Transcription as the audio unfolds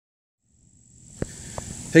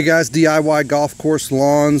Hey guys,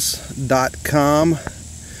 DIYGolfCourseLawns.com.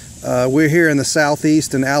 We're here in the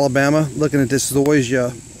southeast in Alabama looking at this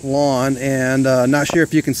zoysia lawn, and not sure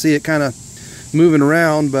if you can see it kind of moving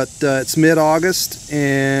around, but it's mid-August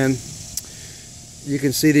and you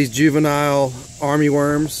can see these juvenile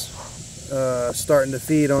armyworms starting to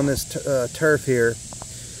feed on this turf here.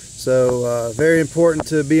 So very important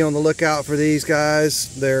to be on the lookout for these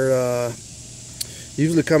guys. They're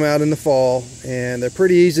usually come out in the fall, and they're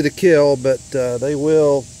pretty easy to kill, but they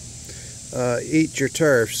will eat your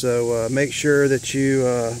turf. So make sure that you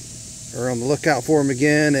are on the lookout for them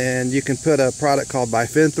again, and you can put a product called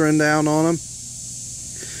bifenthrin down on them.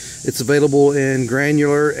 It's available in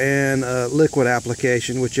granular and liquid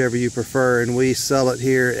application, whichever you prefer, and we sell it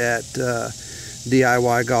here at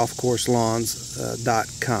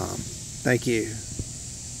DIYGolfCourseLawns.com. Thank you.